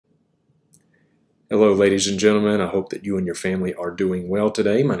Hello, ladies and gentlemen. I hope that you and your family are doing well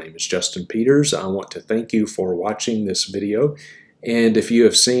today. My name is Justin Peters. I want to thank you for watching this video. And if you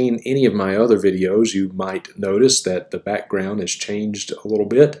have seen any of my other videos, you might notice that the background has changed a little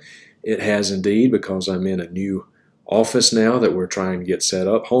bit. It has indeed, because I'm in a new office now that we're trying to get set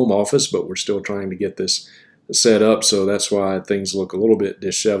up. Home office, but we're still trying to get this set up, so that's why things look a little bit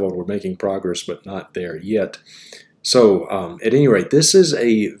disheveled. We're making progress, but not there yet. So at any rate, this is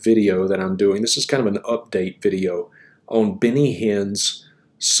a video that I'm doing. This is kind of an update video on Benny Hinn's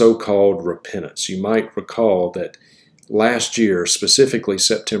so-called repentance. You might recall that last year, specifically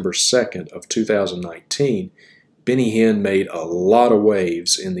September 2nd of 2019, Benny Hinn made a lot of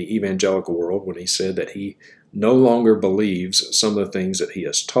waves in the evangelical world when he said that he no longer believes some of the things that he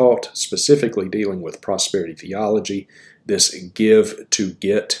has taught, specifically dealing with prosperity theology, this give to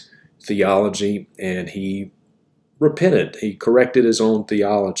get theology, and he repented. He corrected his own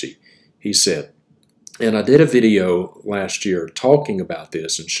theology, he said. And I did a video last year talking about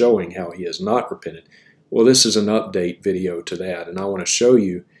this and showing how he has not repented. Well, this is an update video to that, and I want to show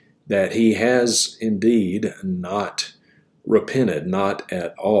you that he has indeed not repented, not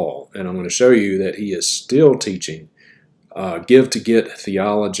at all. And I'm going to show you that he is still teaching give to get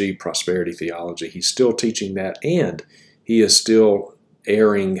theology, prosperity theology. He's still teaching that, and he is still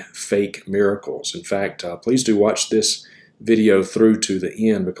airing fake miracles. In fact, please do watch this video through to the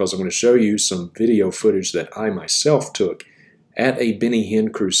end, because I'm going to show you some video footage that I myself took at a Benny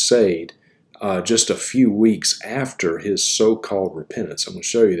Hinn crusade just a few weeks after his so-called repentance. I'm going to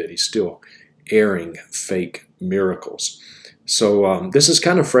show you that he's still airing fake miracles. So this is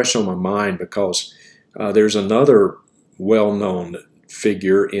kind of fresh on my mind, because there's another well-known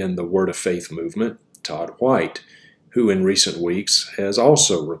figure in the Word of Faith movement, Todd White, who in recent weeks has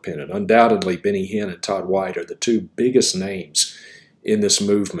also repented. Undoubtedly, Benny Hinn and Todd White are the two biggest names in this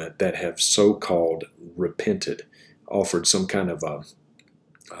movement that have so-called repented, offered some kind of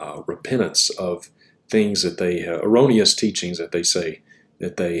repentance of things that they erroneous teachings that they say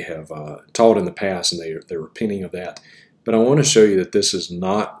that they have taught in the past, and they're repenting of that. But I want to show you that this is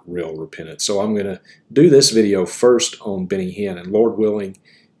not real repentance. So I'm going to do this video first on Benny Hinn, and Lord willing,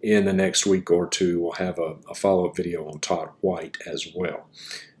 in the next week or two, we'll have a follow-up video on Todd White as well.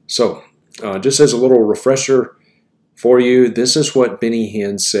 So just as a little refresher for you, this is what Benny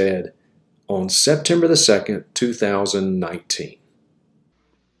Hinn said on September the 2nd, 2019.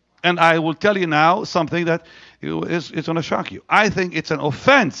 And I will tell you now something that is going to shock you. I think it's an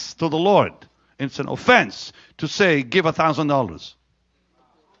offense to the Lord. It's an offense to say, give $1,000.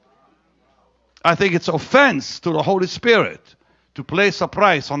 I think it's offense to the Holy Spirit to place a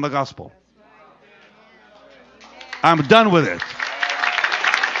price on the gospel. I'm done with it.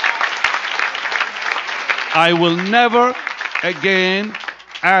 I will never again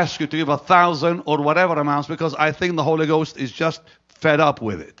ask you to give 1,000 or whatever amounts, because I think the Holy Ghost is just fed up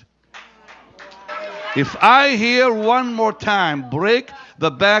with it. If I hear one more time break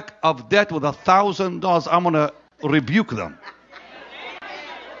the back of debt with $1,000, I'm going to rebuke them.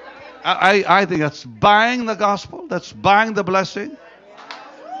 I think that's buying the gospel. That's buying the blessing.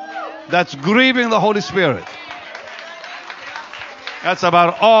 That's grieving the Holy Spirit. That's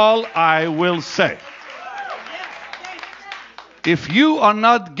about all I will say. If you are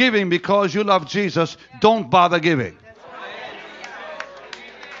not giving because you love Jesus, don't bother giving.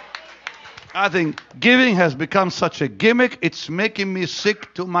 I think giving has become such a gimmick, it's making me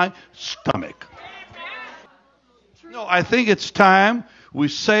sick to my stomach. No, I think it's time we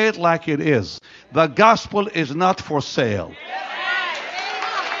say it like it is. The gospel is not for sale.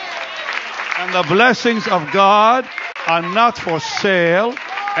 And the blessings of God are not for sale.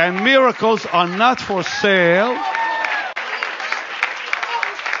 And miracles are not for sale.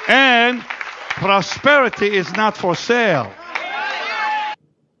 And prosperity is not for sale.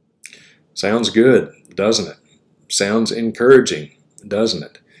 Sounds good, doesn't it? Sounds encouraging, doesn't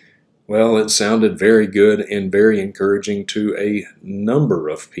it? Well, it sounded very good and very encouraging to a number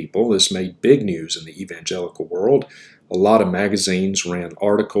of people. This made big news in the evangelical world. A lot of magazines ran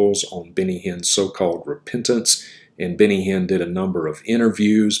articles on Benny Hinn's so-called repentance, and Benny Hinn did a number of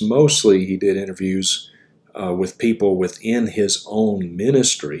interviews. Mostly he did interviews with people within his own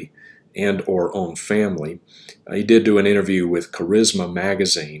ministry and or own family. He did do an interview with Charisma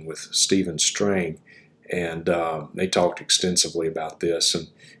magazine with Stephen Strang, and they talked extensively about this.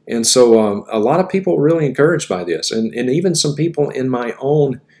 And so a lot of people were really encouraged by this, and even some people in my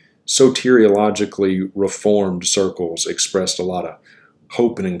own soteriologically reformed circles expressed a lot of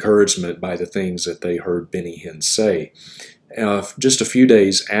hope and encouragement by the things that they heard Benny Hinn say. Just a few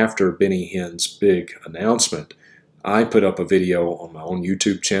days after Benny Hinn's big announcement, I put up a video on my own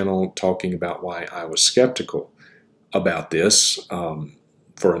YouTube channel talking about why I was skeptical about this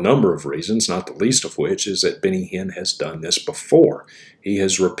for a number of reasons, not the least of which is that Benny Hinn has done this before. He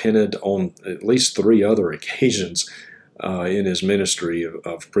has repented on at least 3 other occasions in his ministry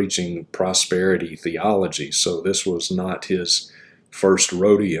of preaching prosperity theology. So this was not his first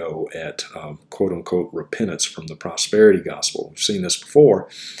rodeo at quote-unquote repentance from the prosperity gospel. We've seen this before,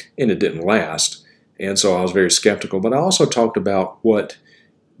 and it didn't last. And so I was very skeptical. But I also talked about what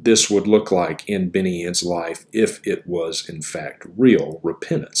this would look like in Benny Hinn's life if it was in fact real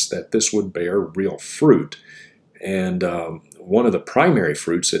repentance, that this would bear real fruit. And one of the primary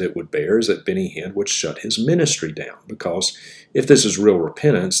fruits that it would bear is that Benny Hinn would shut his ministry down, because if this is real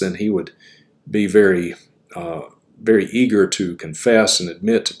repentance, then he would be very eager to confess and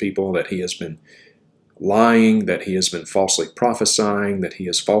admit to people that he has been lying, that he has been falsely prophesying, that he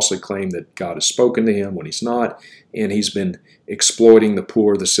has falsely claimed that God has spoken to him when he's not, and he's been exploiting the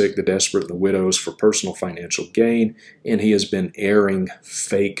poor, the sick, the desperate, and the widows for personal financial gain, and he has been airing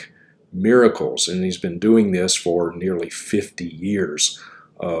fake miracles, and he's been doing this for nearly 50 years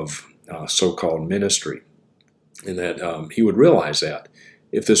of so-called ministry, and that he would realize that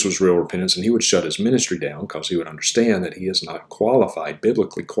if this was real repentance, and he would shut his ministry down because he would understand that he is not qualified,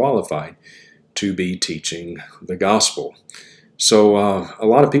 biblically qualified, to be teaching the gospel. So a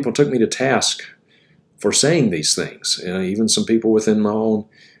lot of people took me to task for saying these things, even some people within my own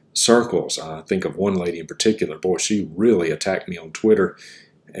circles. I think of one lady in particular. Boy, she really attacked me on Twitter,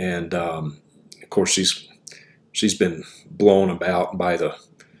 and of course she's been blown about by the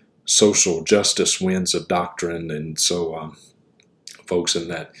social justice winds of doctrine, and so folks in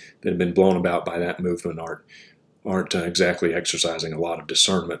that have been blown about by that movement aren't exactly exercising a lot of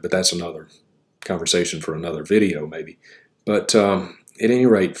discernment, but that's another conversation for another video maybe. But at any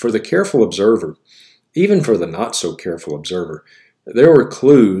rate, for the careful observer, even for the not so careful observer, there were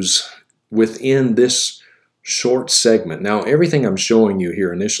clues within this short segment. Now, everything I'm showing you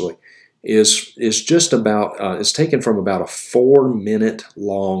here initially is just about, it's taken from about a 4-minute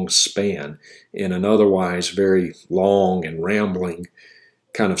long span in an otherwise very long and rambling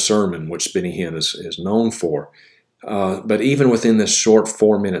kind of sermon, which Benny Hinn is known for. But even within this short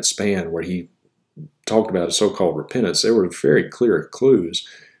 4-minute span where he talked about a so-called repentance, there were very clear clues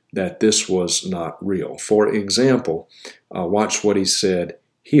that this was not real. For example, watch what he said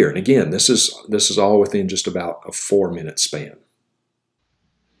here. And again, this is all within just about a 4-minute span.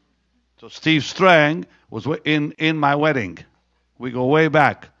 So Steve Strang was in my wedding. We go way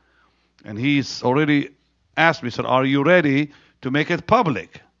back. And he's already asked me, said, are you ready to make it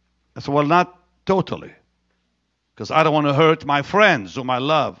public? I said, well, not totally, because I don't want to hurt my friends whom I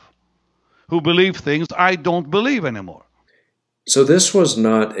love, who believe things I don't believe anymore. So this was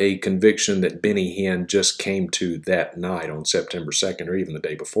not a conviction that Benny Hinn just came to that night on September 2nd or even the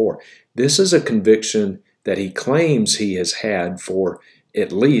day before. This is a conviction that he claims he has had for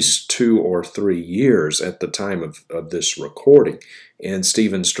at least 2 or 3 years at the time of this recording. And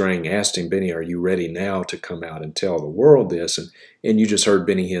Stephen Strang asked him, Benny, are you ready now to come out and tell the world this? And you just heard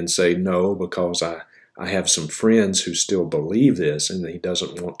Benny Hinn say, no, because I have some friends who still believe this, and he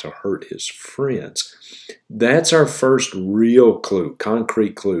doesn't want to hurt his friends. That's our first real clue,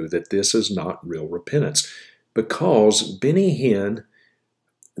 concrete clue, that this is not real repentance, because Benny Hinn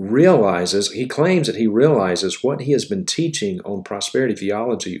he claims that he realizes what he has been teaching on prosperity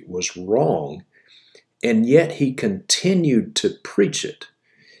theology was wrong, and yet he continued to preach it.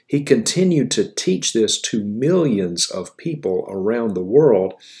 He continued to teach this to millions of people around the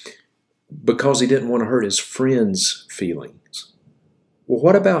world because he didn't want to hurt his friends' feelings. Well,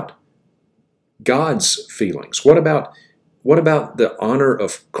 what about God's feelings? What about the honor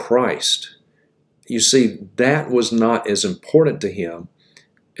of Christ? You see, that was not as important to him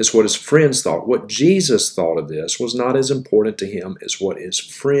as what his friends thought. What Jesus thought of this was not as important to him as what his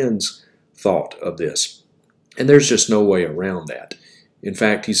friends thought of this. And there's just no way around that. In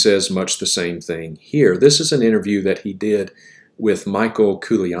fact, he says much the same thing here. This is an interview that he did with Michael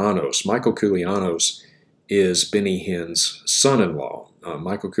Koulianos. Michael Koulianos is Benny Hinn's son-in-law.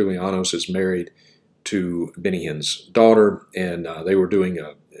 Michael Koulianos is married to Benny Hinn's daughter, and they were doing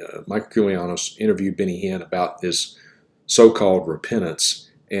Michael Koulianos interviewed Benny Hinn about this so-called repentance.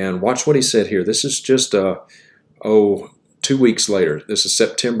 And watch what he said here. This is just 2 weeks later. This is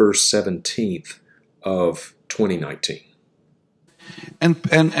September 17th of 2019. And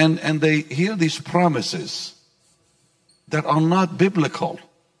they hear these promises that are not biblical.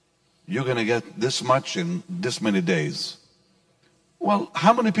 You're going to get this much in this many days. Well,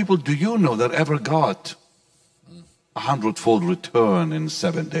 how many people do you know that ever got 100-fold return in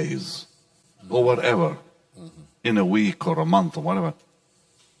 7 days or whatever? in a week or a month or whatever.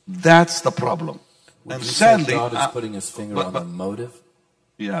 That's the problem. Would And you sadly, say God is putting his finger on the motive?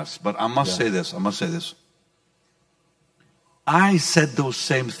 Yes, but I must say this. I said those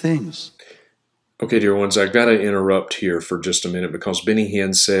same things. Okay, dear ones, I've got to interrupt here for just a minute because Benny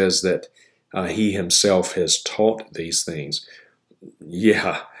Hinn says that he himself has taught these things.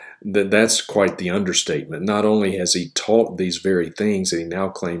 Yeah, that's quite the understatement. Not only has he taught these very things that he now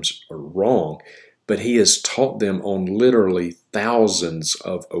claims are wrong, but he has taught them on literally thousands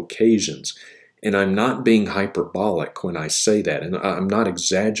of occasions. And I'm not being hyperbolic when I say that, and I'm not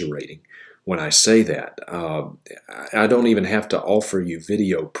exaggerating when I say that. I don't even have to offer you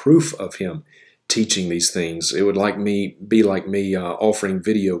video proof of him teaching these things. It would be like me offering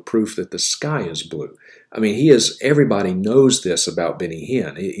video proof that the sky is blue. I mean, everybody knows this about Benny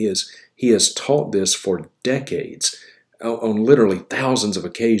Hinn. He has taught this for decades on literally thousands of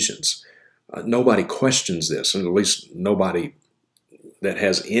occasions. Nobody questions this, and at least nobody that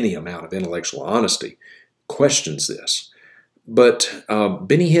has any amount of intellectual honesty questions this. But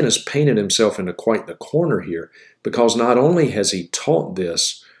Benny Hinn has painted himself into quite the corner here, because not only has he taught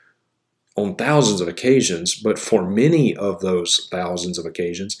this on thousands of occasions, but for many of those thousands of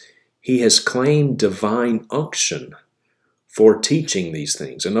occasions, he has claimed divine unction for teaching these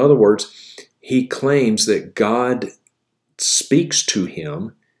things. In other words, he claims that God speaks to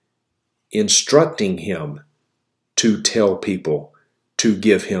him, instructing him to tell people to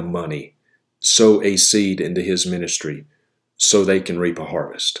give him money, sow a seed into his ministry so they can reap a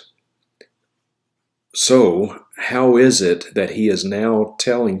harvest. So, how is it that he is now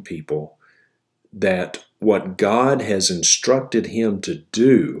telling people that what God has instructed him to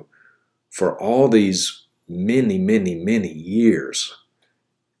do for all these many, many, many years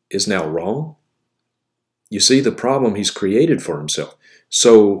is now wrong? You see the problem he's created for himself.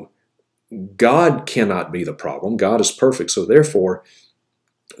 So God cannot be the problem. God is perfect. So therefore,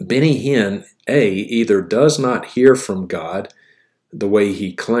 Benny Hinn, A, either does not hear from God the way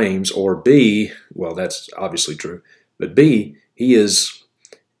he claims, or B, well, that's obviously true, but B, he is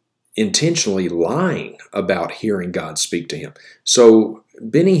intentionally lying about hearing God speak to him. So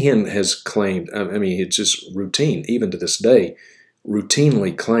Benny Hinn has claimed, it's just routine, even to this day,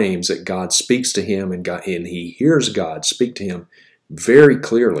 routinely claims that God speaks to him and he hears God speak to him very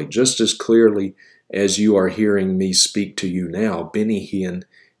clearly, just as clearly as you are hearing me speak to you now. Benny Hinn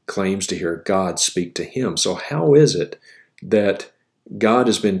claims to hear God speak to him. So how is it that God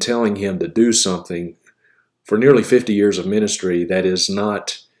has been telling him to do something for nearly 50 years of ministry that is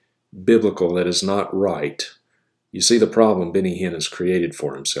not biblical, that is not right? You see the problem Benny Hinn has created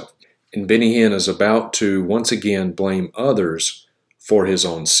for himself. And Benny Hinn is about to once again blame others for his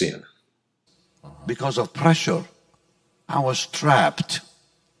own sin. Because of pressure, I was trapped.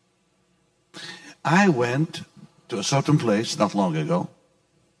 I went to a certain place not long ago,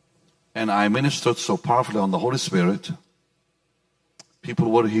 and I ministered so powerfully on the Holy Spirit.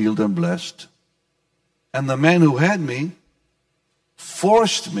 People were healed and blessed. And the man who had me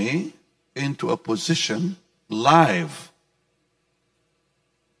forced me into a position live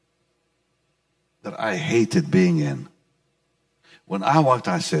that I hated being in. When I walked,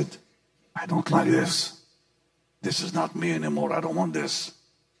 I said, I don't like this. This is not me anymore. I don't want this.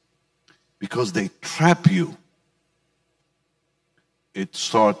 Because they trap you. It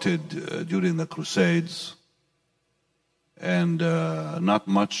started during the crusades, and not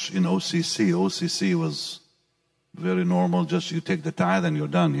much in OCC. OCC was very normal. Just you take the tithe and you're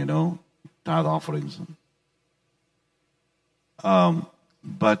done, tithe offerings.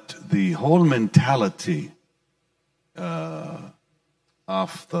 But the whole mentality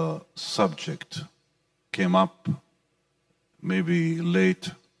of the subject came up maybe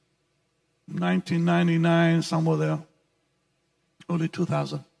late 1999, somewhere there, early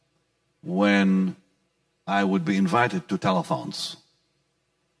 2000, when I would be invited to telethons.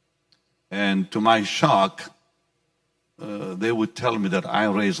 And to my shock, they would tell me that I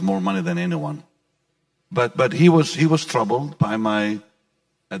raised more money than anyone. But he was troubled by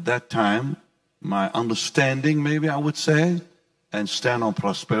at that time, my understanding, maybe I would say, and stand on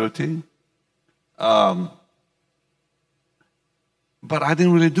prosperity. But I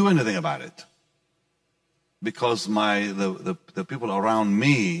didn't really do anything about it, because the people around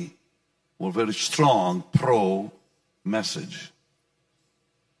me were very strong pro-message.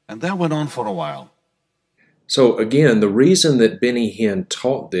 And that went on for a while. So again, the reason that Benny Hinn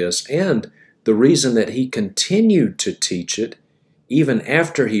taught this, and the reason that he continued to teach it even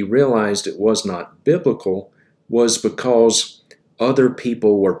after he realized it was not biblical, was because other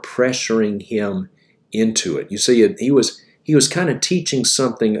people were pressuring him into it. You see, he was kind of teaching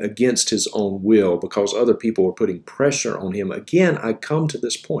something against his own will because other people were putting pressure on him. Again, I come to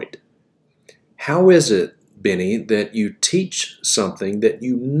this point. How is it, Benny, that you teach something that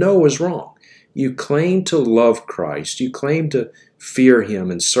you know is wrong? You claim to love Christ, you claim to fear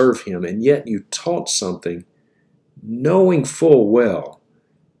him and serve him, and yet you taught something knowing full well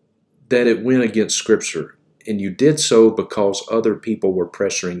that it went against Scripture, and you did so because other people were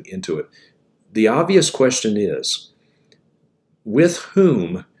pressuring into it. The obvious question is, with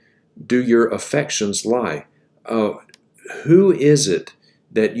whom do your affections lie? Who is it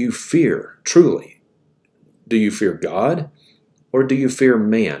that you fear truly? Do you fear God or do you fear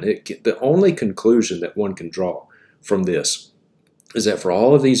man? The only conclusion that one can draw from this is that for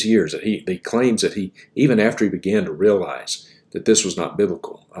all of these years that he claims that he, even after he began to realize that this was not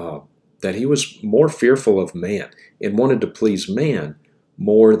biblical, that he was more fearful of man and wanted to please man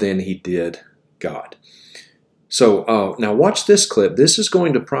more than he did God. So now watch this clip. This is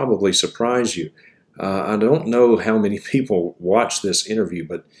going to probably surprise you. I don't know how many people watch this interview,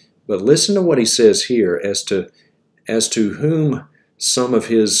 but listen to what he says here as to whom some of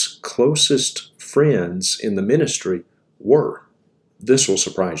his closest friends in the ministry were. This will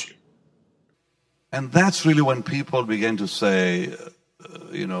surprise you. And that's really when people begin to say,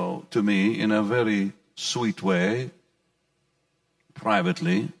 to me in a very sweet way,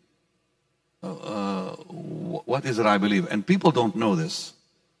 privately, what is it I believe? And people don't know this.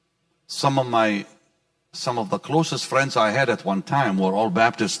 Some of the closest friends I had at one time were all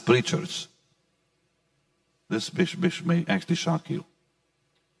Baptist preachers. This may actually shock you.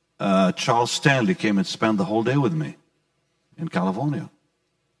 Charles Stanley came and spent the whole day with me in California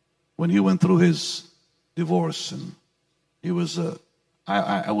when he went through his divorce, and he was.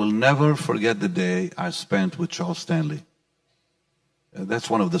 I will never forget the day I spent with Charles Stanley. That's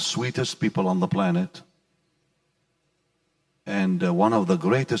one of the sweetest people on the planet, and one of the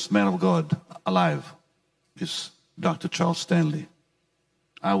greatest men of God alive is Dr. Charles Stanley.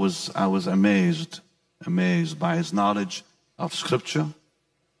 I was amazed by his knowledge of Scripture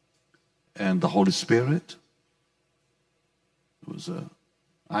and the Holy Spirit. It was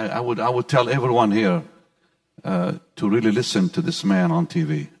I would tell everyone here to really listen to this man on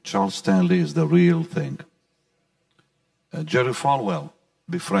TV. Charles Stanley is the real thing. Jerry Falwell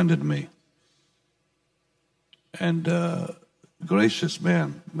befriended me. And gracious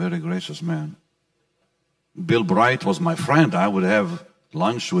man, very gracious man. Bill Bright was my friend. I would have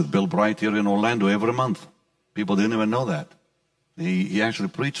lunch with Bill Bright here in Orlando every month. People didn't even know that. He actually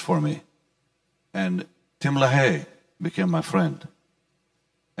preached for me. And Tim LaHaye became my friend.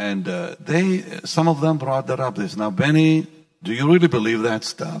 And some of them brought that up. They said, now, Benny, do you really believe that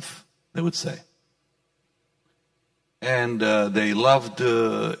stuff? They would say. And they loved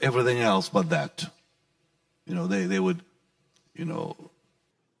everything else but that. They would,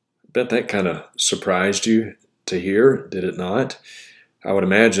 Bet that kind of surprised you to hear, did it not? I would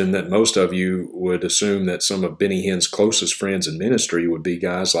imagine that most of you would assume that some of Benny Hinn's closest friends in ministry would be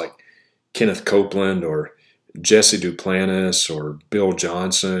guys like Kenneth Copeland or Jesse Duplantis or Bill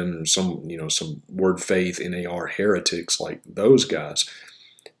Johnson or some Word Faith NAR heretics like those guys.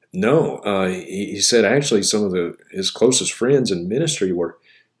 No, he said actually some of his closest friends in ministry were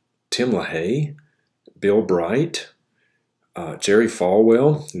Tim LaHaye, Bill Bright, Jerry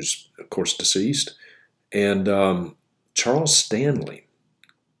Falwell, who's of course deceased, and Charles Stanley.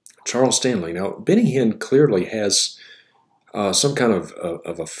 Charles Stanley. Now, Benny Hinn clearly has some kind of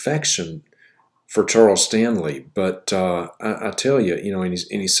affection for Charles Stanley, but I tell you, and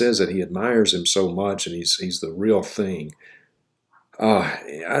he says that he admires him so much, and he's the real thing.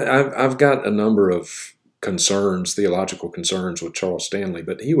 I've got a number of concerns, theological concerns with Charles Stanley,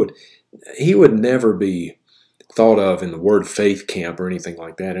 but he would never be thought of in the Word Faith camp or anything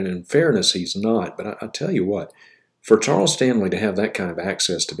like that. And in fairness, he's not. But I tell you what, for Charles Stanley to have that kind of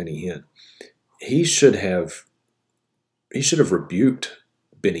access to Benny Hinn, he should have rebuked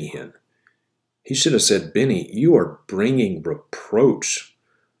Benny Hinn. He should have said, Benny, you are bringing reproach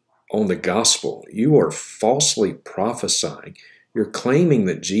on the gospel. You are falsely prophesying. You're claiming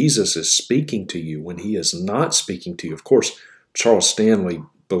that Jesus is speaking to you when he is not speaking to you. Of course, Charles Stanley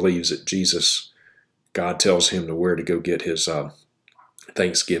believes that God tells him where to go get his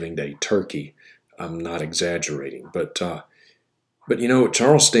Thanksgiving Day turkey. I'm not exaggerating, but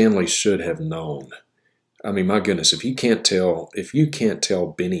Charles Stanley should have known. I mean, my goodness, if you can't tell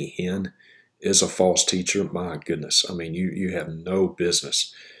Benny Hinn is a false teacher, my goodness, I mean, you have no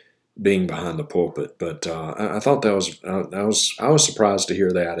business being behind the pulpit. But I thought I was surprised to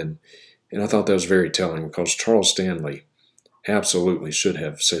hear that, and I thought that was very telling because Charles Stanley absolutely should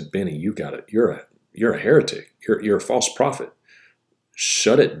have said, Benny, you got it. You're you're a heretic. You're a false prophet.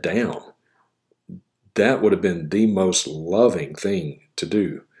 Shut it down. That would have been the most loving thing to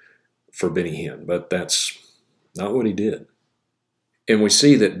do for Benny Hinn, but that's not what he did. And we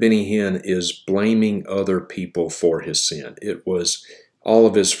see that Benny Hinn is blaming other people for his sin. It was all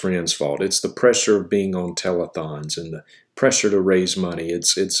of his friends' fault. It's the pressure of being on telethons and the pressure to raise money.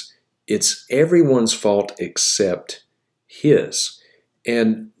 It's everyone's fault except his.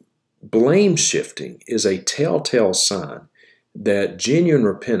 And blame shifting is a telltale sign that genuine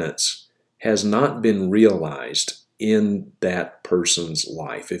repentance has not been realized in that person's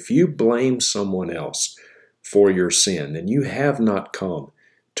life. If you blame someone else for your sin, then you have not come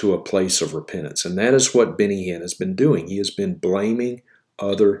to a place of repentance. And that is what Benny Hinn has been doing. He has been blaming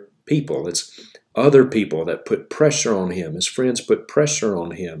other people. It's other people that put pressure on him. His friends put pressure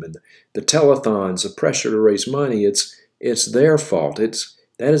on him. And the telethons, the pressure to raise money, it's their fault. That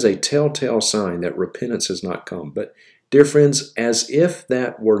is a telltale sign that repentance has not come. But dear friends, as if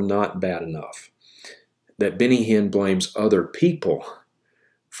that were not bad enough, that Benny Hinn blames other people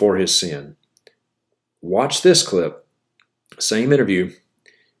for his sin, watch this clip, same interview.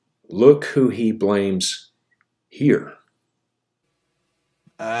 Look who he blames here.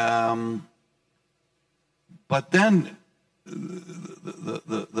 But then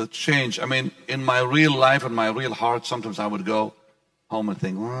the change, I mean, in my real life and my real heart, sometimes I would go home and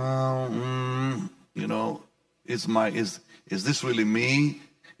think, well, you know, is this really me?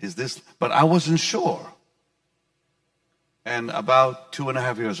 Is this? But I wasn't sure. And about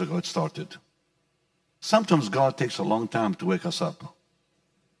 2.5 years ago, it started. Sometimes God takes a long time to wake us up.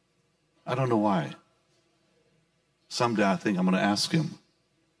 I don't know why. Someday I think I'm going to ask him.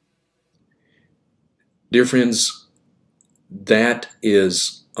 Dear friends, that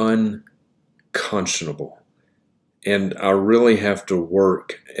is unconscionable. And I really have to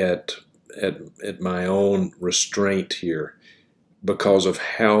work at my own restraint here because of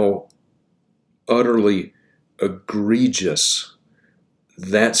how utterly egregious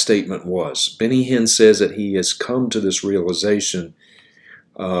that statement was. Benny Hinn says that he has come to this realization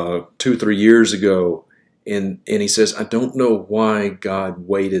 2-3 years ago, and he says, I don't know why God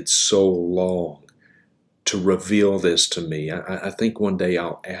waited so long to reveal this to me. I think one day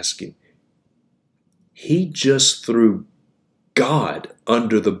I'll ask him. He just threw God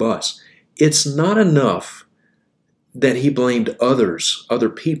under the bus. It's not enough that he blamed other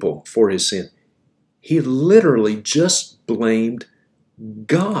people for his sin. He literally just blamed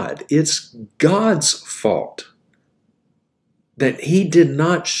God. It's God's fault that he did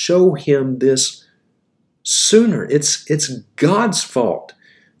not show him this sooner. It's God's fault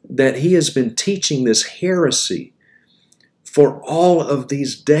that he has been teaching this heresy for all of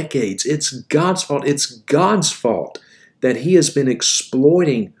these decades. It's God's fault. It's God's fault that he has been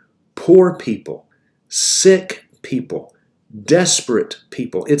exploiting poor people, sick people, desperate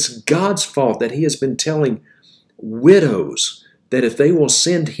people. It's God's fault that he has been telling widows that if they will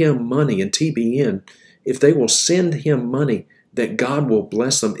send him money, and TBN, if they will send him money, that God will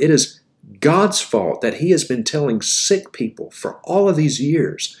bless them. It is God's fault that he has been telling sick people for all of these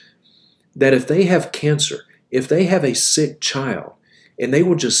years that if they have cancer, if they have a sick child, and they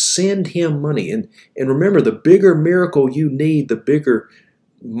will just send him money. And remember, the bigger miracle you need, the bigger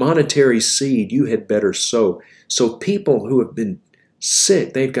monetary seed you had better sow. So people who have been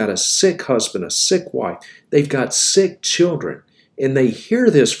sick, they've got a sick husband, a sick wife, they've got sick children, and they hear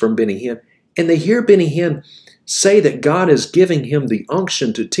this from Benny Hinn, and they hear Benny Hinn say that God is giving him the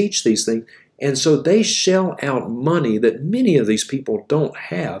unction to teach these things, and so they shell out money that many of these people don't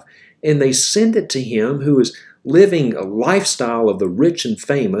have, and they send it to him, who is living a lifestyle of the rich and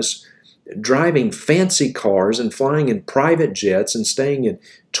famous, driving fancy cars and flying in private jets and staying in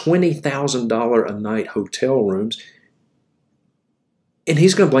 $20,000 a night hotel rooms. And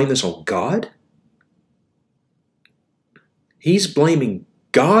he's going to blame this on God? He's blaming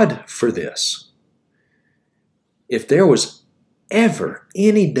God for this. If there was ever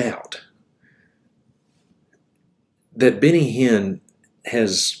any doubt that Benny Hinn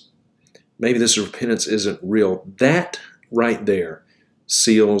has, maybe this repentance isn't real, that right there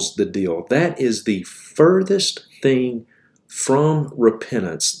seals the deal. That is the furthest thing from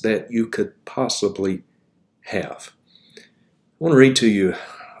repentance that you could possibly have. I want to read to you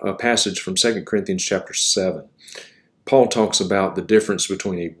a passage from 2 Corinthians chapter 7. Paul talks about the difference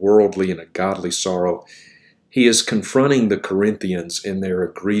between a worldly and a godly sorrow. He is confronting the Corinthians in their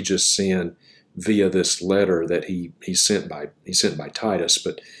egregious sin via this letter that he sent by Titus,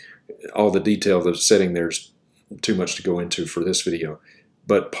 but all the detail of the setting there's too much to go into for this video.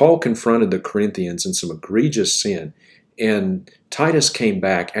 But Paul confronted the Corinthians in some egregious sin, and Titus came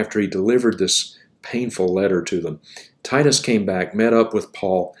back after he delivered this painful letter to them. Titus came back, met up with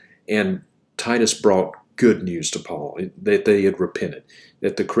Paul, and Titus brought good news to Paul, that they had repented,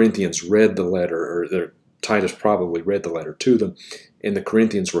 that the Corinthians read the letter, or Titus probably read the letter to them, and the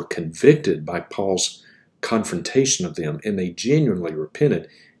Corinthians were convicted by Paul's confrontation of them, and they genuinely repented.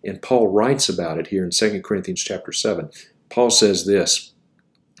 And Paul writes about it here in 2 Corinthians chapter 7. Paul says this,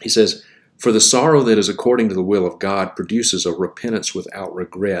 he says, "For the sorrow that is according to the will of God produces a repentance without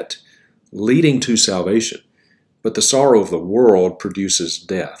regret, leading to salvation. But the sorrow of the world produces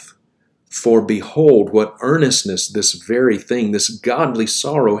death. For behold, what earnestness this very thing, this godly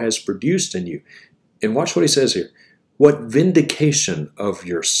sorrow has produced in you." And watch what he says here. "What vindication of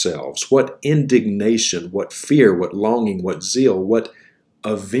yourselves, what indignation, what fear, what longing, what zeal, what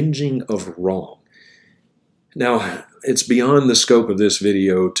avenging of wrong." Now, it's beyond the scope of this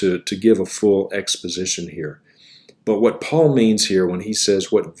video to give a full exposition here. But what Paul means here when he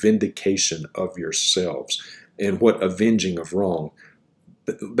says, "What vindication of yourselves," and "what avenging of wrong,"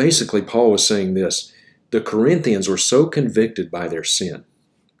 basically Paul was saying this: the Corinthians were so convicted by their sin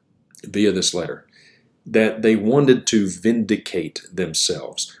via this letter that they wanted to vindicate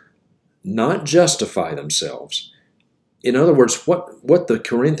themselves, not justify themselves. In other words, what the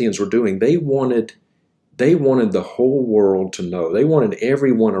Corinthians were doing, they wanted the whole world to know. They wanted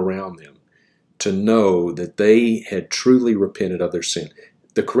everyone around them to know that they had truly repented of their sin.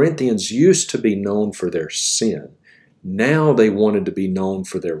 The Corinthians used to be known for their sin. Now they wanted to be known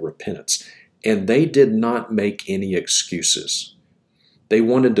for their repentance. And they did not make any excuses. They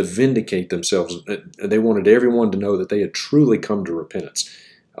wanted to vindicate themselves. They wanted everyone to know that they had truly come to repentance.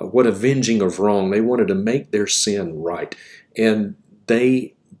 What avenging of wrong. They wanted to make their sin right. And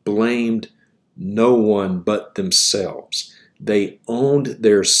they blamed no one but themselves. They owned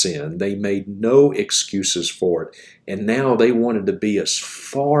their sin. They made no excuses for it. And now they wanted to be as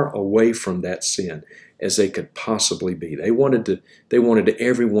far away from that sin as they could possibly be. They wanted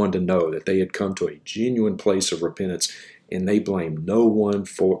everyone to know that they had come to a genuine place of repentance, and they blamed no one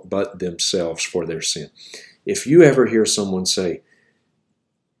but themselves for their sin. If you ever hear someone say,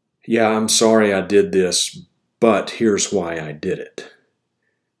 "Yeah, I'm sorry I did this, but here's why I did it,"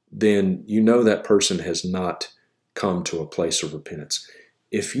 then you know that person has not come to a place of repentance.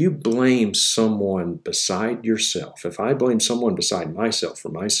 If you blame someone beside yourself, if I blame someone beside myself for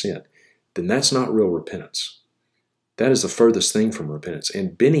my sin, then that's not real repentance. That is the furthest thing from repentance.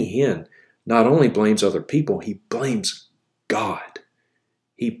 And Benny Hinn not only blames other people, he blames God.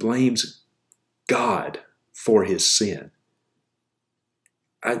 He blames God for his sin.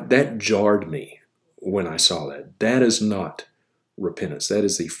 That jarred me when I saw that. That is not repentance. That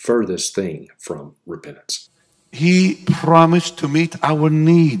is the furthest thing from repentance. He promised to meet our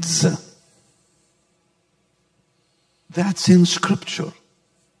needs. That's in Scripture.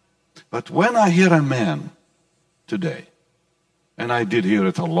 But when I hear a man today, and I did hear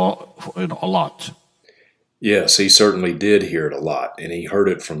it a lot. Yes, he certainly did hear it a lot, and he heard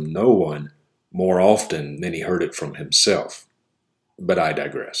it from no one more often than he heard it from himself. But I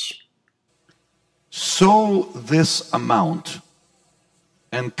digress. Sow this amount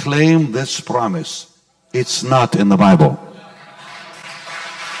and claim this promise. It's not in the Bible.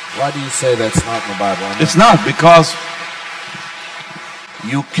 Why do you say that's not in the Bible? It's not, because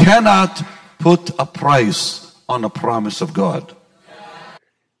you cannot put a price on a promise of God.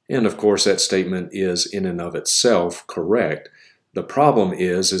 And of course, that statement is in and of itself correct. The problem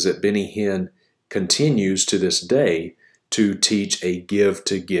is that Benny Hinn continues to this day to teach a give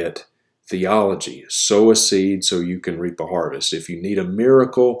to get theology. Sow a seed so you can reap a harvest. If you need a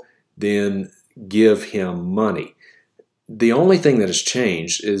miracle, then give him money. The only thing that has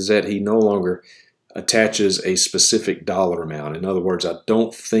changed is that he no longer attaches a specific dollar amount. In other words, I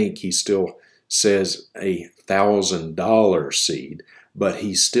don't think he still says $1,000 seed, but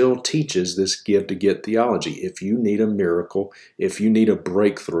he still teaches this give to get theology. If you need a miracle, if you need a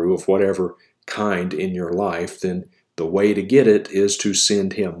breakthrough of whatever kind in your life, then the way to get it is to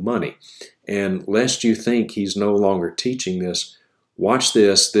send him money. And lest you think he's no longer teaching this, watch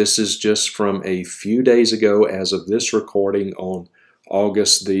this. This is just from a few days ago as of this recording on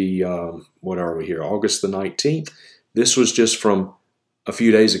August the, August the 19th. This was just from a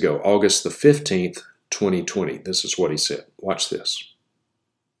few days ago, August the 15th, 2020. This is what he said. Watch this.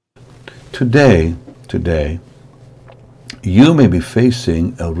 Today, you may be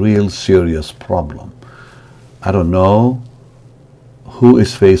facing a real serious problem. I don't know who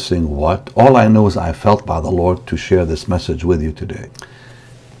is facing what. All I know is I felt by the Lord to share this message with you today.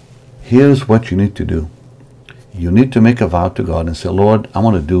 Here's what you need to do. You need to make a vow to God and say, "Lord, I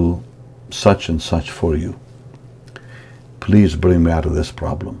want to do such and such for you. Please bring me out of this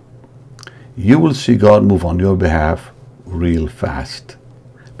problem." you will see God move on your behalf real fast.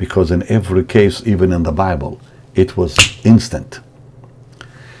 Because in every case, even in the Bible, it was instant.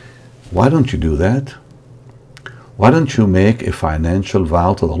 Why don't you do that? Why don't you make a financial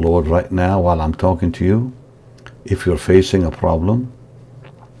vow to the Lord right now while I'm talking to you, if you're facing a problem,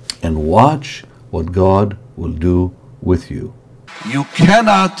 and watch what God will do with you. You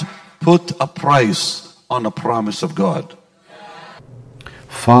cannot put a price on a promise of God.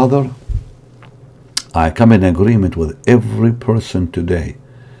 Father, I come in agreement with every person today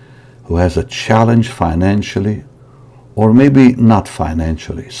who has a challenge financially, or maybe not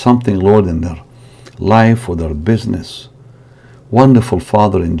financially, something, Lord, in their life or their business. Wonderful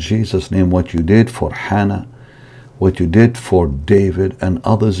Father, in Jesus' name, what you did for Hannah, what you did for David and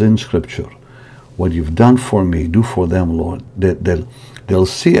others in Scripture, what you've done for me, do for them, Lord. They'll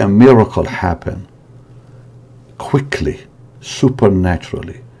see a miracle happen quickly,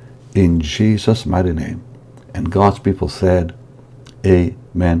 supernaturally, in Jesus' mighty name. And God's people said,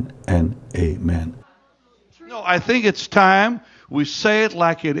 amen and amen. No, I think it's time we say it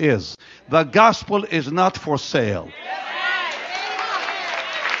like it is. The gospel is not for sale.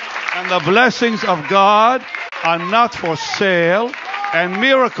 And the blessings of God are not for sale. And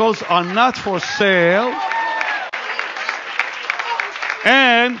miracles are not for sale.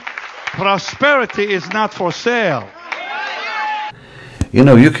 And prosperity is not for sale. You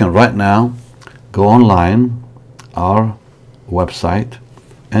know, you can right now go online, our website,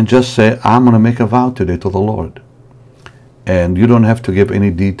 and just say, I'm going to make a vow today to the Lord. And you don't have to give any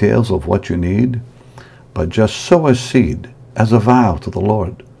details of what you need, but just sow a seed as a vow to the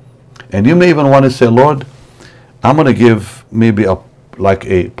Lord. And you may even want to say, Lord, I'm going to give maybe a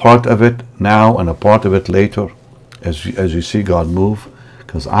part of it now and a part of it later as you see God move,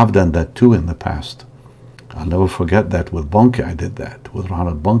 because I've done that too in the past. I'll never forget that with Bunky. I did that with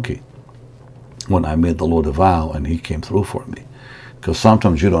Ronald Bunky when I made the Lord a vow and he came through for me. Because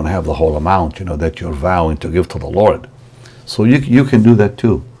sometimes you don't have the whole amount, that you're vowing to give to the Lord. So you can do that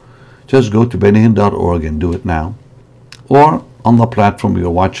too. Just go to bennyhinn.org and do it now. Or on the platform you're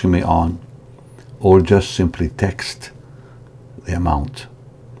watching me on, or just simply text the amount,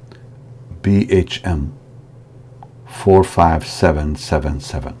 BHM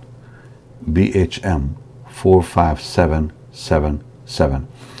 45777, BHM 45777.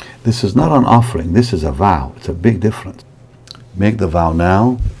 This is not an offering, this is a vow. It's a big difference. Make the vow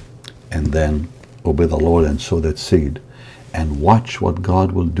now, and then obey the Lord and sow that seed, and watch what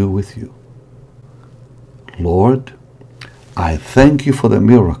God will do with you. Lord, I thank you for the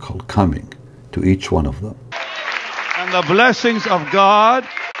miracle coming to each one of them. And the blessings of God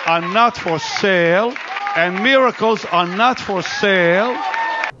are not for sale, and miracles are not for sale.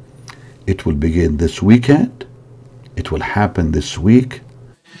 It will begin this weekend. It will happen this week.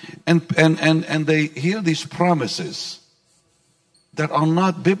 And they hear these promises that are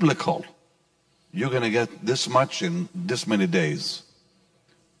not biblical. You're going to get this much in this many days.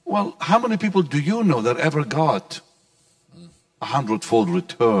 Well, how many people do you know that ever got 100-fold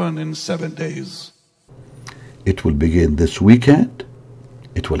return in 7 days? It will begin this weekend.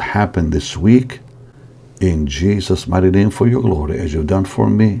 It will happen this week. In Jesus' mighty name, for your glory, as you've done for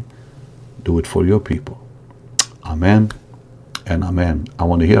me, do it for your people. Amen and amen. I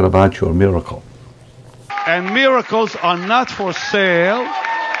want to hear about your miracle. And miracles are not for sale.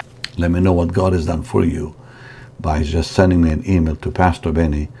 Let me know what God has done for you by just sending me an email to Pastor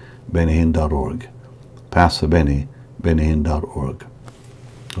Benny, bennyhinn.org. Pastor Benny, bennyhinn.org.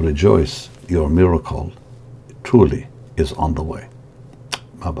 Rejoice, your miracle truly is on the way.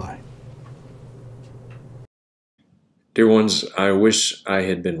 Bye-bye. Dear ones, I wish I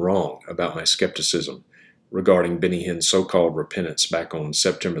had been wrong about my skepticism regarding Benny Hinn's so-called repentance back on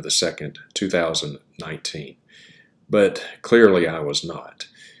September the 2nd, 2019. But clearly I was not.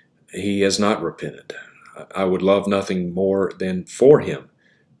 He has not repented. I would love nothing more than for him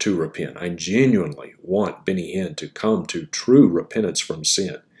to repent. I genuinely want Benny Hinn to come to true repentance from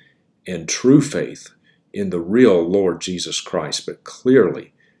sin and true faith in the real Lord Jesus Christ. But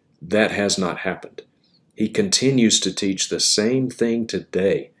clearly that has not happened. He continues to teach the same thing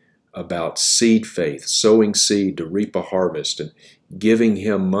today about seed faith, sowing seed to reap a harvest, and giving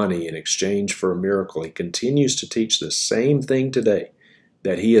him money in exchange for a miracle. He continues to teach the same thing today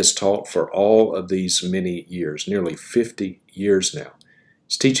that he has taught for all of these many years, nearly 50 years now.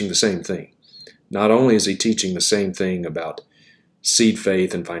 He's teaching the same thing. Not only is he teaching the same thing about seed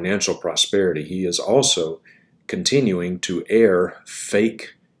faith and financial prosperity, he is also continuing to air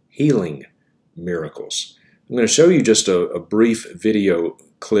fake healing miracles. I'm going to show you just a brief video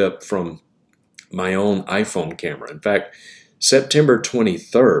clip from my own iPhone camera. In fact, September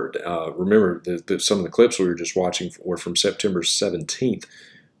 23rd, remember some of the clips we were just watching were from September 17th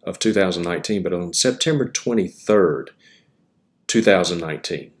of 2019, but on September 23rd,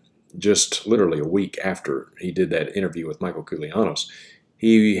 2019, just literally a week after he did that interview with Michael Koulianos,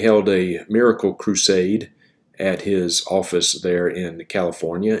 he held a miracle crusade at his office there in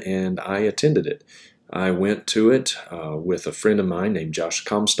California, and I attended it. I went to it with a friend of mine named Josh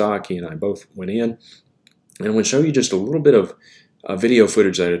Comstock. He and I both went in, and I'm going to show you just a little bit of video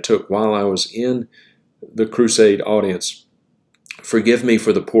footage that I took while I was in the crusade audience. Forgive me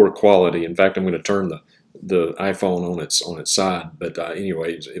for the poor quality. In fact, I'm going to turn the iPhone on its side. But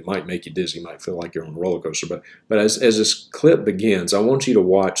anyways, it might make you dizzy. You might feel like you're on a roller coaster. But as this clip begins, I want you to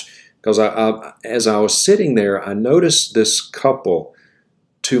watch, because as I was sitting there, I noticed this couple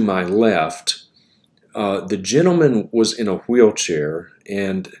to my left. The gentleman was in a wheelchair,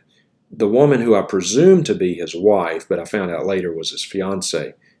 and the woman, who I presume to be his wife, but I found out later was his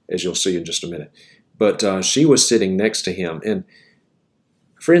fiancée, as you'll see in just a minute. But she was sitting next to him. And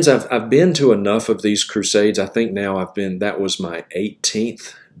friends, I've been to enough of these crusades. I think now that was my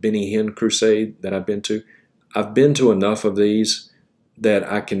 18th Benny Hinn crusade that I've been to. I've been to enough of these that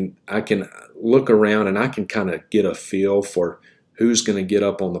I can look around and I can kind of get a feel for who's going to get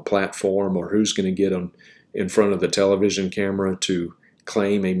up on the platform or who's going to get in front of the television camera to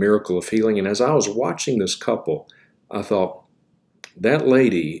claim a miracle of healing. And as I was watching this couple, I thought, that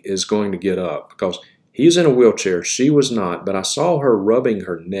lady is going to get up, because he's in a wheelchair, she was not, but I saw her rubbing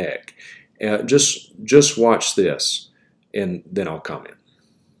her neck. Just watch this, and then I'll comment.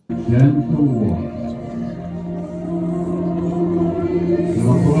 Gentle warmth.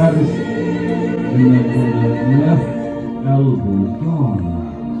 The left elbow is gone.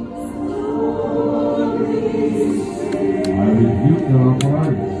 I rebuke the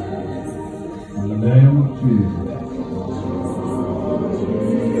arthritis in the name of Jesus.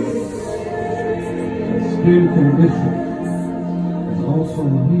 The skin condition is also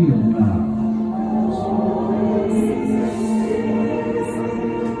healed now.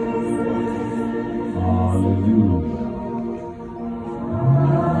 Hallelujah.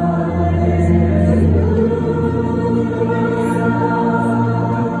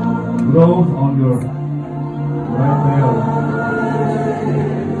 Growth on your right there,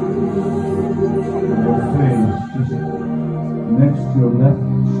 your face, just next to your left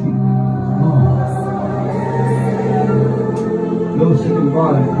cheek, is gone. Those sitting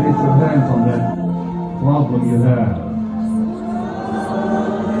by, place your hands on that problem you have.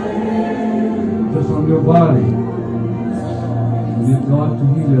 Just on your body. Need God to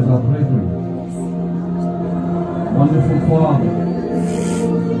heal you as I pray for you. Wonderful Father,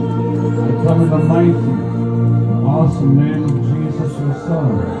 I come in the mighty, awesome name of Jesus, your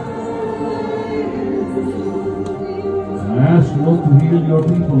Son. And I ask you, Lord, to heal your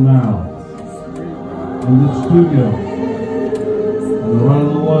people now, in the studio, and around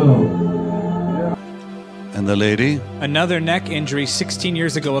the world. And the lady? Another neck injury 16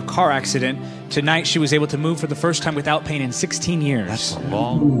 years ago, a car accident. Tonight she was able to move for the first time without pain in 16 years. That's a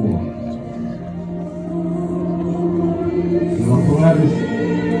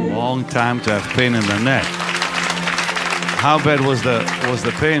long time to have pain in the neck. How bad was the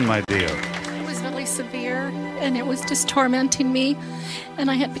pain, my dear? It was really severe, and it was just tormenting me. And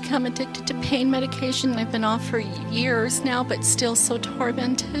I had become addicted to pain medication. I've been off for years now, but still so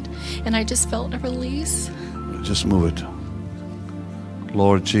tormented. And I just felt a release. Just move it.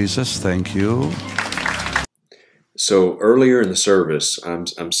 Lord Jesus, thank you. So earlier in the service,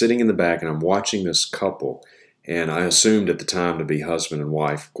 I'm sitting in the back and I'm watching this couple, and I assumed at the time to be husband and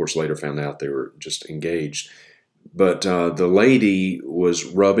wife. Of course, later found out they were just engaged. But the lady was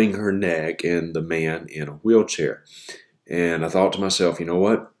rubbing her neck and the man in a wheelchair. And I thought to myself, you know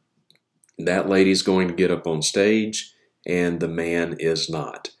what? That lady's going to get up on stage and the man is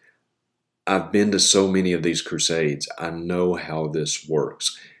not. I've been to so many of these crusades. I know how this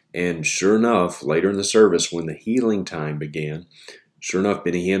works. And sure enough, later in the service, when the healing time began, sure enough,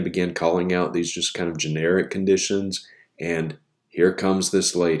 Benny Hinn began calling out these just kind of generic conditions. And here comes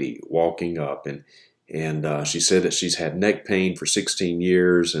this lady walking up. And she said that she's had neck pain for 16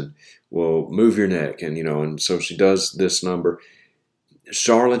 years. And, well, move your neck. And, and so she does this number.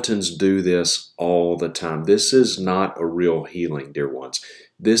 Charlatans do this all the time. This is not a real healing, dear ones.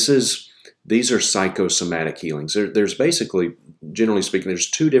 These are psychosomatic healings. There's basically, generally speaking, there's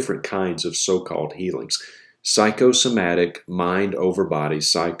two different kinds of so-called healings. Psychosomatic, mind over body,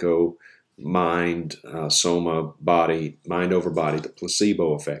 psycho, mind, soma, body, mind over body, the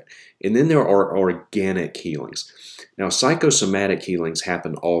placebo effect. And then there are organic healings. Now, psychosomatic healings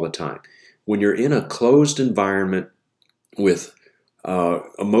happen all the time. When you're in a closed environment, with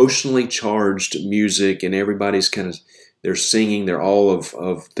emotionally charged music, and everybody's they're singing, they're all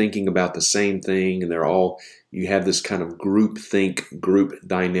of thinking about the same thing, and you have this kind of group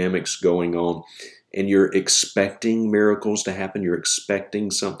dynamics going on, and you're expecting miracles to happen, you're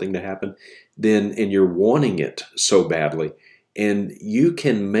expecting something to happen, and you're wanting it so badly, and you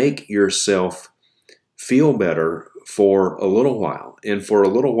can make yourself feel better for a little while, and for a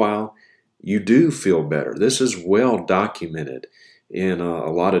little while you do feel better. This is well documented in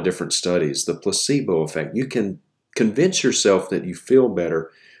a lot of different studies. The placebo effect. You can convince yourself that you feel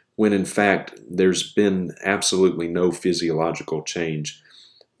better when in fact there's been absolutely no physiological change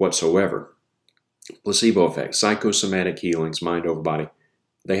whatsoever. Placebo effect, psychosomatic healings, mind over body,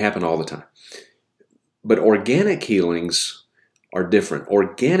 they happen all the time. But organic healings are different.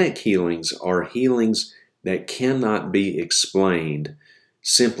 Organic healings are healings that cannot be explained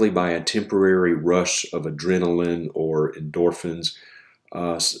simply by a temporary rush of adrenaline or endorphins.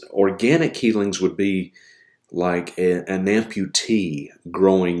 Organic healings would be like an amputee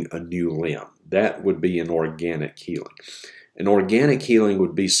growing a new limb. That would be an organic healing. An organic healing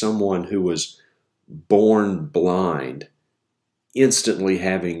would be someone who was born blind, instantly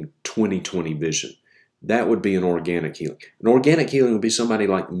having 20/20 vision. That would be an organic healing. An organic healing would be somebody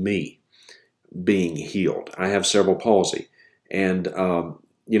like me being healed. I have cerebral palsy. And,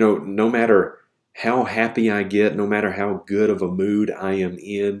 no matter how happy I get, no matter how good of a mood I am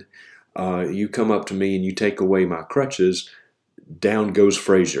in, you come up to me and you take away my crutches, down goes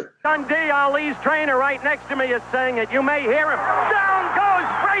Frazier. Dundee Ali's trainer right next to me is saying it. You may hear him. Down goes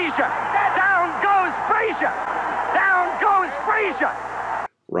Frazier! Down goes Frazier! Down goes Frazier!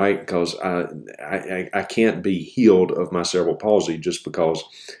 Right? Because I can't be healed of my cerebral palsy just because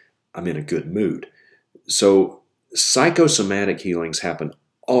I'm in a good mood. So psychosomatic healings happen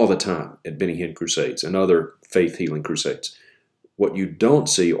all the time at Benny Hinn crusades and other faith healing crusades. What you don't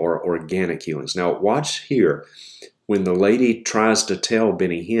see are organic healings. Now watch here. When the lady tries to tell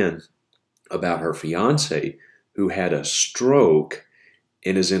Benny Hinn about her fiance who had a stroke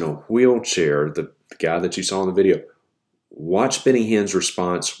and is in a wheelchair, the guy that you saw in the video, watch Benny Hinn's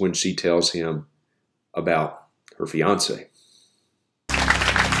response when she tells him about her fiance.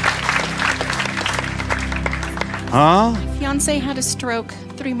 Huh? My fiance had a stroke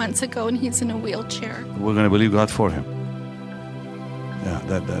 3 months ago and he's in a wheelchair. We're going to believe God for him. Yeah,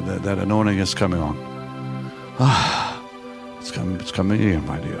 that anointing is coming on. It's coming in,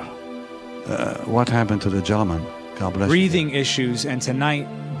 my dear. What happened to the gentleman? God bless Breathing you. issues, and tonight,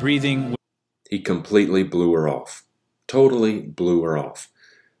 breathing. He completely blew her off. Totally blew her off.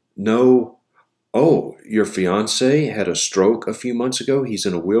 No, oh, your fiance had a stroke a few months ago. He's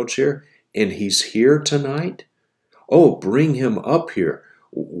in a wheelchair and he's here tonight? Oh, bring him up here.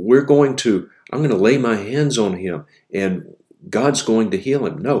 I'm going to lay my hands on him and God's going to heal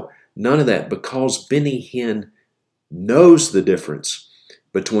him. No, none of that, because Benny Hinn knows the difference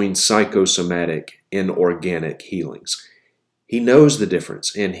between psychosomatic and organic healings. He knows the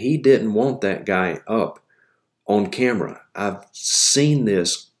difference, and he didn't want that guy up on camera. I've seen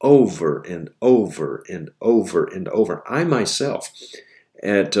this over and over and over and over. I myself,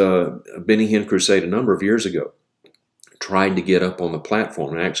 at Benny Hinn Crusade a number of years ago, tried to get up on the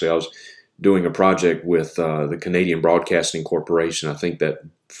platform. And actually, I was doing a project with the Canadian Broadcasting Corporation. I think that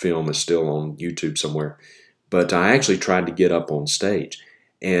film is still on YouTube somewhere. But I actually tried to get up on stage.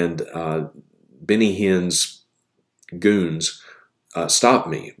 And Benny Hinn's goons stopped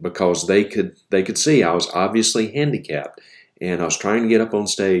me because they could see I was obviously handicapped. And I was trying to get up on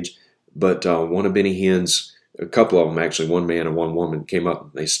stage, but one of Benny Hinn's, a couple of them actually, one man and one woman, came up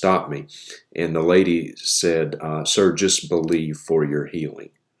and they stopped me. And the lady said, "Sir, just believe for your healing.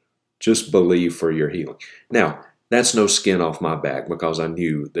 Just believe for your healing." Now, that's no skin off my back because I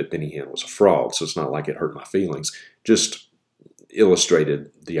knew that Benny Hinn was a fraud, so it's not like it hurt my feelings. Just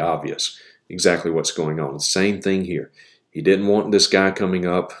illustrated the obvious, exactly what's going on. Same thing here. He didn't want this guy coming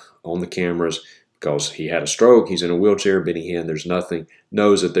up on the cameras because he had a stroke, he's in a wheelchair. Benny Hinn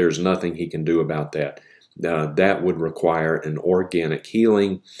knows that there's nothing he can do about that. That would require an organic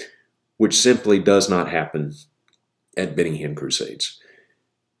healing, which simply does not happen at Benny Hinn crusades.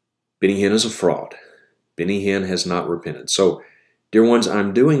 Benny Hinn is a fraud. Benny Hinn has not repented. So, dear ones,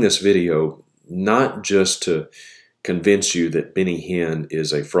 I'm doing this video not just to convince you that Benny Hinn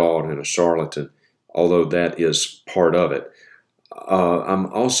is a fraud and a charlatan, although that is part of it. I'm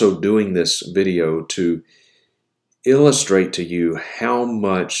also doing this video to illustrate to you how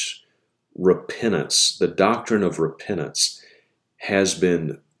much repentance, the doctrine of repentance, has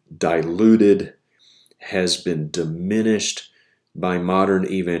been diluted, has been diminished by modern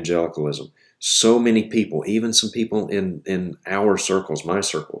evangelicalism. So many people, even some people in our circles, my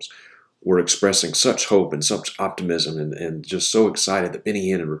circles, were expressing such hope and such optimism and just so excited that Benny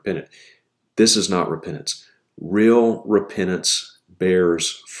Hinn had repented. This is not repentance. Real repentance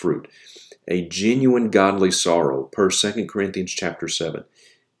bears fruit. A genuine godly sorrow, per 2 Corinthians chapter 7,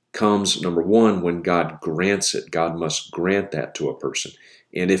 comes, number one, when God grants it. God must grant that to a person.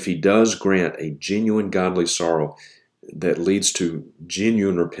 And if He does grant a genuine godly sorrow that leads to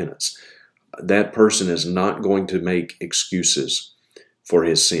genuine repentance, that person is not going to make excuses for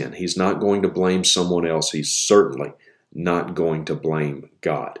his sin. He's not going to blame someone else. He's certainly not going to blame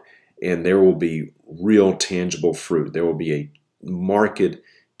God. And there will be real tangible fruit. There will be a marked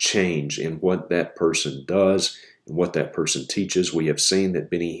change in what that person does and what that person teaches. We have seen that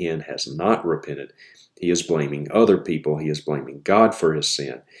Benny Hinn has not repented. He is blaming other people. He is blaming God for his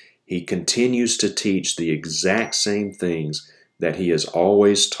sin. He continues to teach the exact same things that he has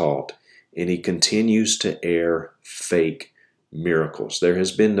always taught, and he continues to air fake miracles. There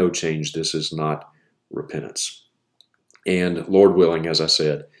has been no change. This is not repentance. And Lord willing, as I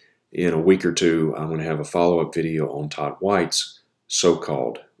said, in a week or two, I'm going to have a follow-up video on Todd White's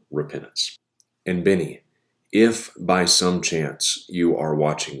so-called repentance. And Benny, if by some chance you are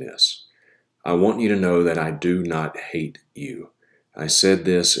watching this, I want you to know that I do not hate you. I said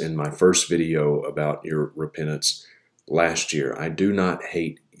this in my first video about your repentance last year. I do not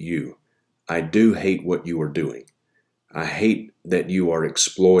hate you. I do hate what you are doing. I hate that you are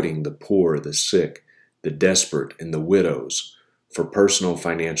exploiting the poor, the sick, the desperate, and the widows for personal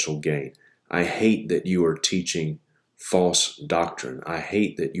financial gain. I hate that you are teaching false doctrine. I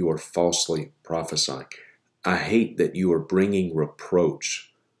hate that you are falsely prophesying. I hate that you are bringing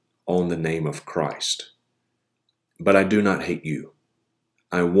reproach on the name of Christ. But I do not hate you.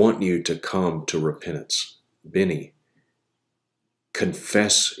 I want you to come to repentance. Benny,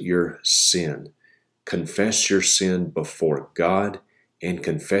 confess your sin. Confess your sin before God and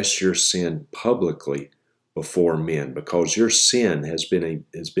confess your sin publicly before men, because your sin has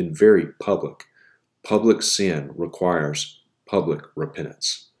been very public. Public sin requires public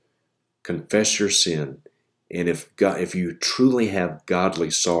repentance. Confess your sin, and if you truly have godly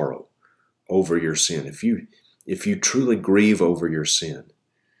sorrow over your sin, if you truly grieve over your sin,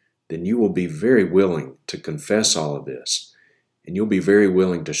 then you will be very willing to confess all of this, and you'll be very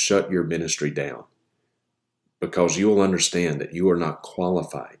willing to shut your ministry down, because you will understand that you are not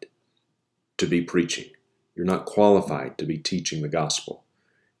qualified to be preaching. You're not qualified to be teaching the gospel.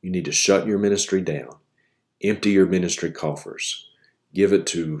 You need to shut your ministry down, empty your ministry coffers, give it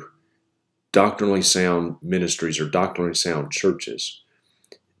to doctrinally sound ministries or doctrinally sound churches.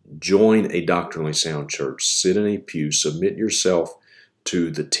 Join a doctrinally sound church. Sit in a pew. Submit yourself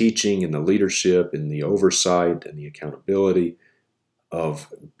to the teaching and the leadership and the oversight and the accountability of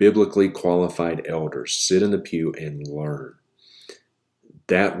biblically qualified elders. Sit in the pew and learn.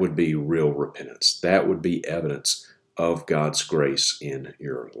 That would be real repentance. That would be evidence of God's grace in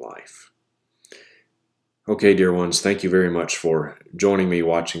your life. Okay, dear ones, thank you very much for joining me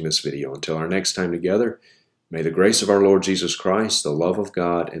watching this video. Until our next time together, may the grace of our Lord Jesus Christ, the love of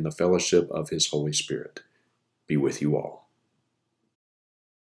God, and the fellowship of His Holy Spirit be with you all.